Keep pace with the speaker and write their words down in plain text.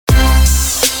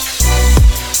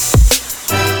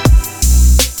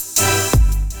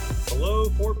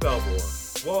Belvoir.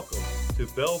 Welcome to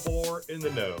Belvoir in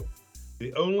the Know,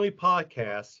 the only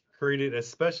podcast created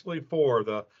especially for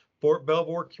the Fort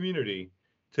Belvoir community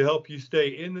to help you stay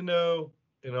in the know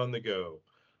and on the go.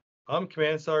 I'm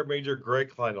Command Sergeant Major Greg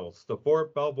Kleinholz, the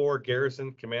Fort Belvoir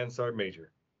Garrison Command Sergeant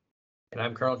Major. And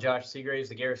I'm Colonel Josh Seagraves,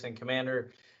 the Garrison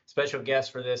Commander. Special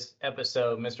guest for this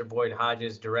episode, Mr. Boyd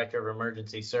Hodges, Director of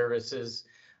Emergency Services.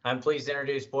 I'm pleased to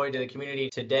introduce Boyd to the community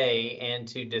today and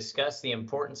to discuss the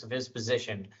importance of his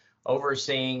position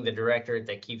overseeing the directorate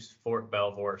that keeps Fort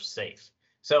Belvoir safe.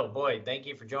 So, Boyd, thank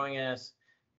you for joining us.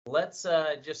 Let's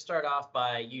just start off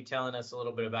by you telling us a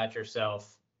little bit about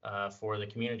yourself for the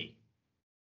community.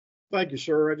 Thank you,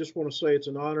 sir. I just want to say it's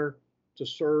an honor to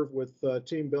serve with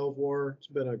Team Belvoir. It's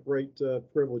been a great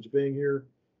privilege being here.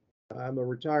 I'm a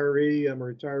retiree. I'm a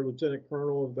retired lieutenant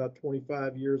colonel of about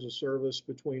 25 years of service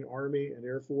between Army and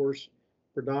Air Force,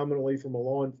 predominantly from a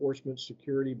law enforcement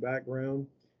security background,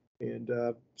 and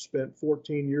spent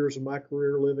 14 years of my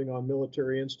career living on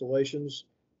military installations.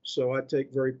 So I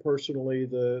take very personally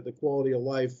the quality of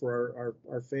life for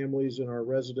our families and our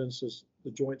residents as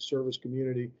the joint service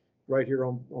community right here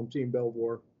on Team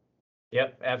Belvoir.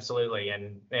 Yep, absolutely.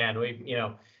 And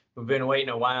we've been waiting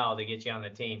a while to get you on the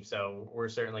team, so we're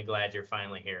certainly glad you're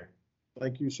finally here.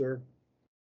 Thank you, sir.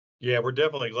 Yeah, we're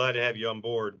definitely glad to have you on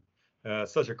board.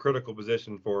 Such a critical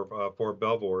position for Fort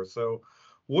Belvoir. So,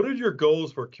 what are your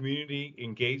goals for community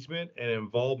engagement and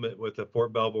involvement with the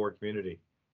Fort Belvoir community?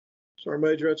 Sergeant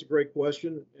Major, that's a great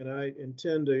question, and I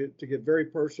intend to get very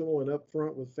personal and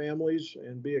upfront with families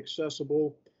and be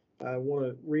accessible. I want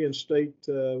to reinstate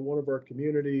one of our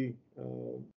community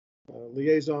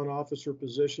liaison officer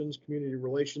positions, community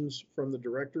relations from the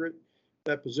directorate.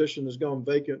 That position has gone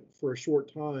vacant for a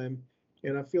short time,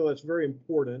 and I feel that's very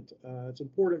important. It's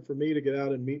important for me to get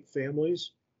out and meet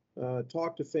families,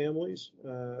 talk to families.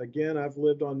 Again, I've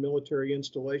lived on military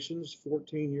installations,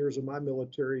 14 years of my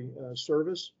military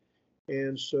service.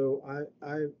 And so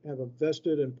I have a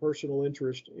vested and personal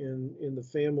interest in the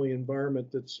family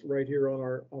environment that's right here on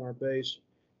our base.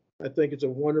 I think it's a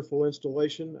wonderful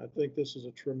installation. I think this is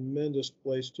a tremendous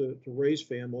place to raise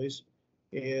families.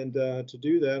 And to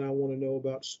do that, I want to know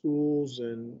about schools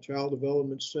and child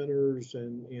development centers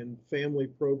and family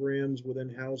programs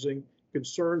within housing,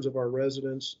 concerns of our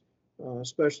residents,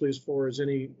 especially as far as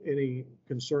any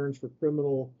concerns for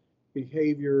criminal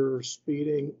behavior or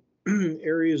speeding.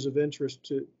 Areas of interest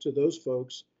to those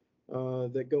folks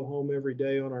that go home every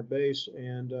day on our base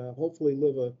and hopefully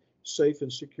live a safe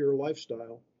and secure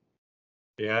lifestyle.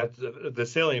 Yeah, the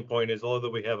salient point is,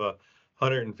 although we have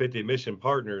 150 mission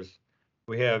partners,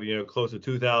 we have close to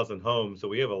 2,000 homes, so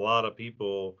we have a lot of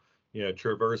people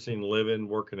traversing, living,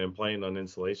 working, and playing on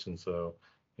installation. So,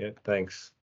 yeah,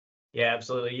 thanks. Yeah,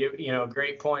 absolutely.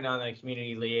 Great point on the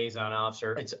community liaison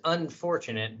officer. It's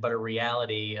unfortunate, but a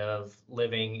reality of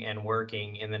living and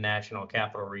working in the National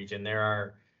Capital Region. There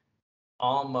are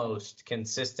almost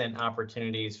consistent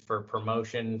opportunities for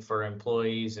promotion for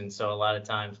employees. And so a lot of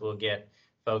times we'll get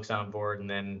folks on board and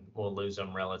then we'll lose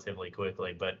them relatively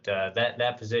quickly. But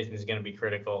that position is going to be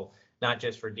critical, not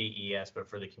just for DES, but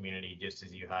for the community, just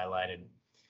as you highlighted.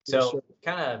 So Yes,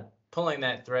 kind of pulling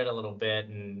that thread a little bit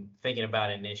and thinking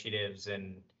about initiatives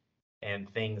and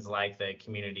things like the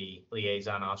community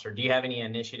liaison officer. Do you have any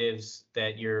initiatives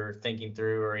that you're thinking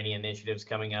through or any initiatives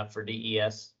coming up for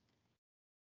DES?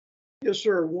 Yes,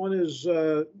 sir. One is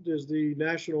the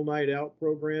National Night Out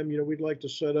program. We'd like to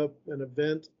set up an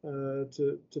event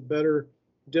to better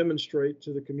demonstrate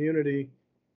to the community,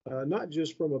 not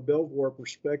just from a Belvoir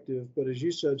perspective, but as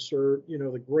you said, sir,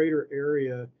 the greater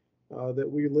area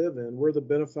that we live in. We're the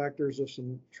benefactors of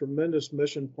some tremendous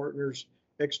mission partners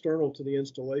external to the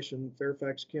installation,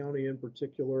 Fairfax County in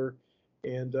particular,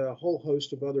 and a whole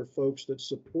host of other folks that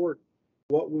support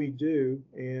what we do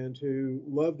and who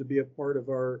love to be a part of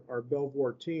our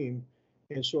Belvoir team.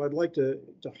 And so I'd like to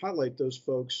highlight those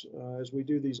folks as we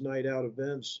do these night out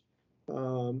events.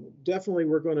 Definitely,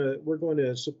 we're going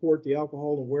to support the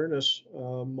Alcohol Awareness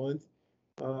Month.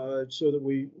 So that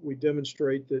we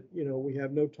demonstrate that we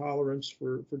have no tolerance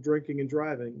for drinking and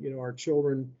driving. Our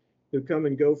children who come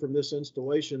and go from this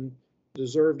installation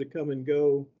deserve to come and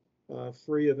go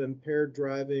free of impaired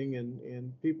driving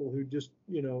and people who just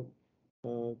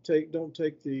don't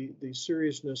take the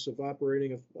seriousness of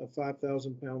operating a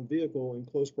 5,000-pound vehicle in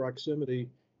close proximity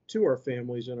to our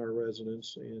families and our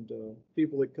residents and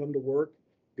people that come to work,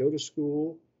 go to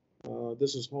school.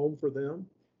 This is home for them.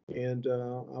 And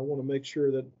I want to make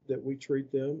sure that we treat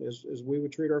them as we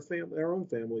would treat our own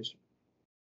families.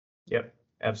 Yep,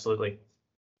 absolutely.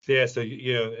 Yeah, so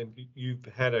and you've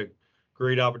had a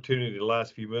great opportunity the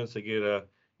last few months to get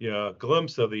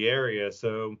glimpse of the area.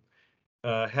 So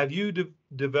have you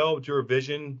developed your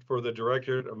vision for the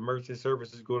Directorate of Emergency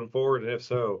Services going forward? And if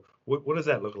so, what does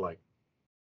that look like?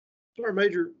 Sergeant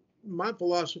Major, my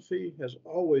philosophy has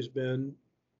always been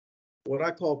what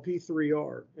I call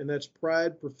P3R, and that's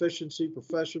pride, proficiency,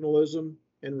 professionalism,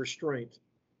 and restraint.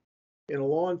 In a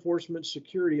law enforcement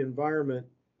security environment,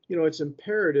 it's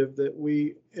imperative that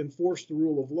we enforce the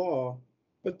rule of law,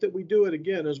 but that we do it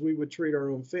again as we would treat our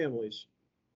own families.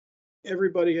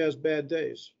 Everybody has bad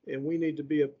days, and we need to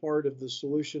be a part of the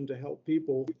solution to help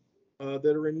people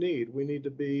that are in need. We need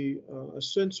to be a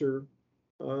sensor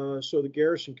so the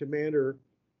garrison commander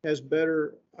has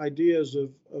better ideas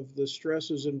of the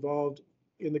stresses involved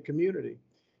in the community.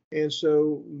 And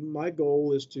so my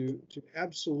goal is to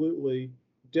absolutely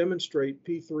demonstrate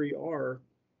P3R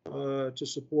to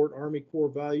support Army Corps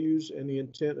values and the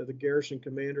intent of the garrison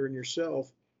commander and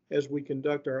yourself as we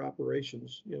conduct our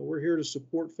operations. We're here to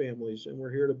support families, and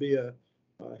we're here to be a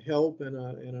help and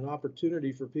an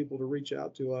opportunity for people to reach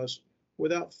out to us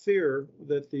without fear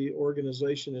that the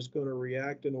organization is going to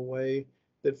react in a way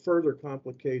that further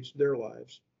complicates their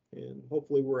lives. And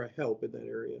hopefully we're a help in that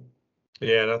area.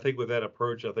 Yeah, and I think with that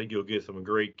approach, I think you'll get some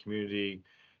great community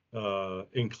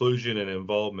inclusion and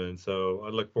involvement. So I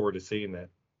look forward to seeing that.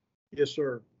 Yes,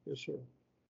 sir. Yes, sir.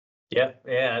 Yeah,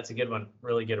 that's a good one.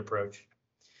 Really good approach.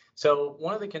 So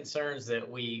one of the concerns that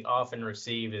we often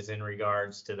receive is in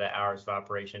regards to the hours of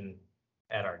operation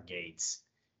at our gates.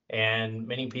 And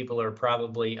many people are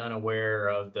probably unaware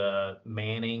of the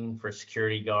manning for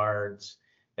security guards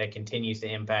that continues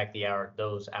to impact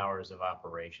those hours of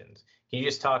operations. Can you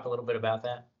just talk a little bit about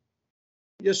that?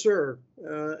 Yes, sir.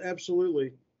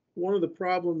 Absolutely. One of the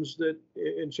problems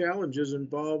and challenges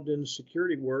involved in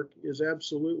security work is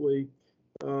absolutely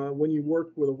when you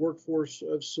work with a workforce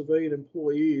of civilian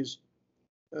employees,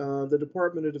 the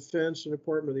Department of Defense and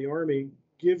Department of the Army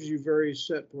gives you very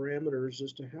set parameters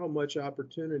as to how much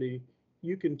opportunity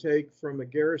you can take from a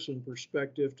garrison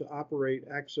perspective to operate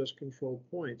access control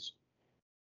points.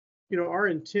 Our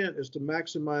intent is to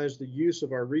maximize the use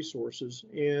of our resources,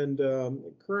 and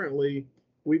currently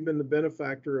we've been the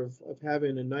benefactor of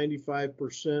having a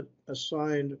 95%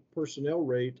 assigned personnel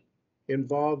rate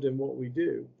involved in what we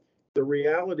do. The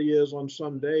reality is on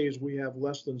some days we have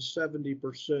less than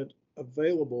 70%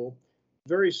 available,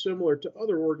 very similar to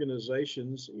other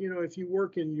organizations. If you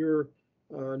work in your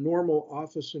normal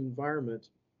office environment,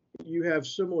 you have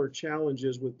similar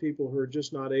challenges with people who are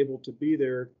just not able to be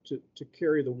there to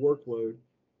carry the workload.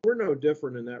 We're no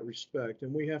different in that respect,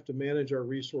 and we have to manage our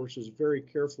resources very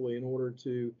carefully in order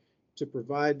to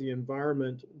provide the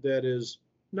environment that is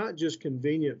not just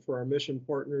convenient for our mission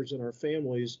partners and our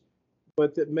families,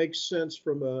 but that makes sense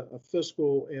from a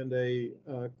fiscal and a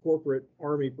corporate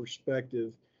Army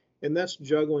perspective. And that's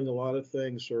juggling a lot of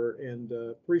things, sir, and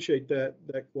appreciate that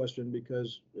question,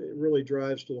 because it really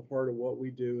drives to the heart of what we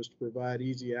do, is to provide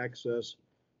easy access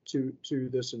to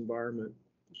this environment.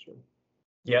 So.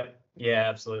 Yep. Yeah,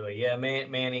 absolutely. Yeah,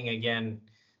 manning, again,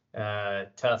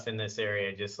 tough in this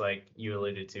area, just like you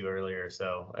alluded to earlier.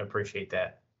 So I appreciate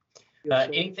that. Yes,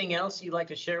 anything else you'd like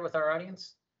to share with our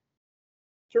audience?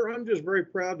 Sir, I'm just very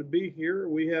proud to be here.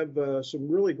 We have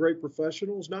some really great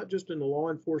professionals, not just in the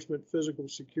law enforcement physical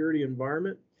security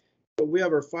environment, but we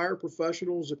have our fire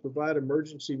professionals that provide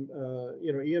emergency,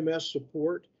 EMS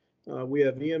support. We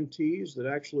have EMTs that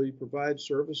actually provide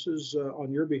services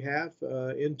on your behalf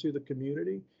into the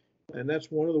community. And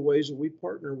that's one of the ways that we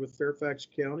partner with Fairfax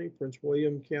County, Prince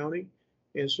William County,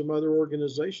 and some other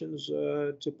organizations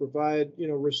to provide,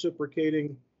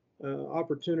 reciprocating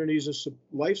opportunities of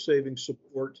life-saving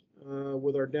support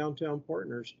with our downtown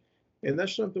partners. And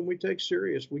that's something we take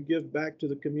serious. We give back to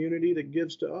the community that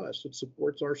gives to us. It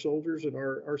supports our soldiers and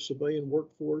our civilian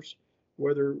workforce,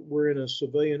 whether we're in a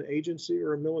civilian agency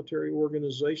or a military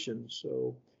organization.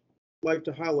 So I'd like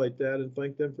to highlight that and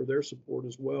thank them for their support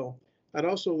as well. I'd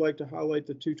also like to highlight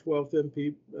the 212th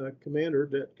MP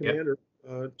commander,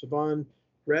 Tavon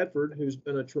Bradford, who's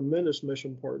been a tremendous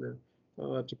mission partner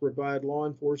to provide law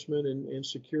enforcement and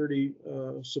security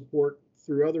support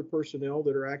through other personnel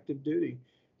that are active duty.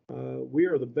 We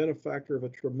are the benefactor of a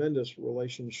tremendous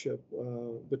relationship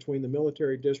between the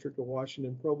Military District of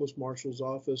Washington Provost Marshal's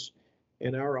office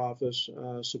and our office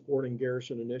supporting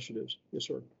garrison initiatives. Yes,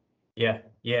 sir. Yeah,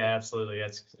 absolutely.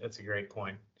 That's a great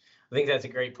point. I think that's a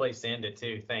great place to end it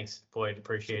too. Thanks, Boyd.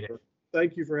 Appreciate it.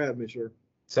 Thank you for having me, sir.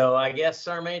 So I guess,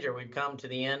 Sergeant Major, we've come to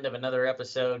the end of another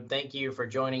episode. Thank you for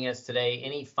joining us today.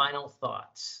 Any final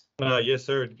thoughts? Yes,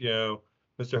 sir.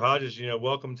 Mr. Hodges,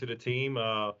 welcome to the team.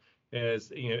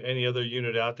 As any other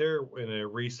unit out there in a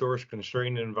resource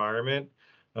constrained environment,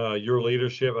 Your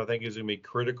leadership, I think, is going to be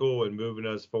critical in moving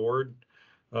us forward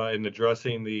in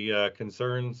addressing the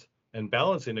concerns and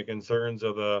balancing the concerns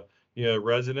of the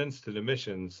residents to the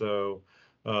mission. So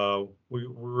we're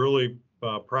really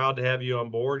proud to have you on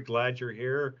board. Glad you're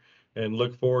here, and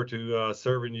look forward to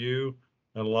serving you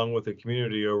and along with the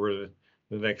community over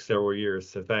the next several years.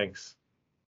 So thanks.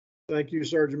 Thank you,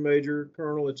 Sergeant Major.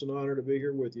 Colonel, it's an honor to be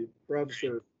here with you. Proud to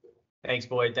serve. Thanks,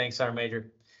 Boyd. Thanks, Sergeant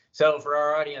Major. So for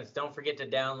our audience, don't forget to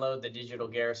download the Digital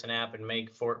Garrison app and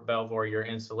make Fort Belvoir your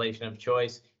installation of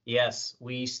choice. Yes,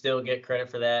 we still get credit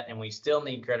for that, and we still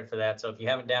need credit for that. So if you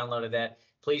haven't downloaded that,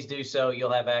 please do so.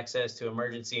 You'll have access to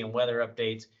emergency and weather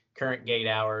updates, current gate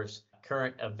hours,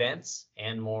 current events,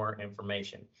 and more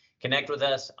information. Connect with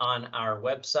us on our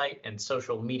website and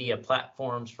social media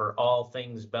platforms for all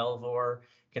things Belvoir.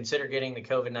 Consider getting the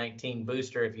COVID-19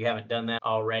 booster if you haven't done that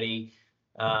already.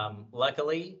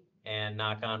 Luckily, and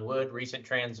knock on wood, recent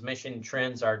transmission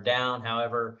trends are down.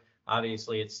 However,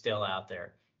 obviously it's still out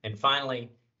there. And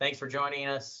finally, thanks for joining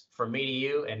us. From me to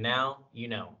you, and now you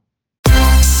know.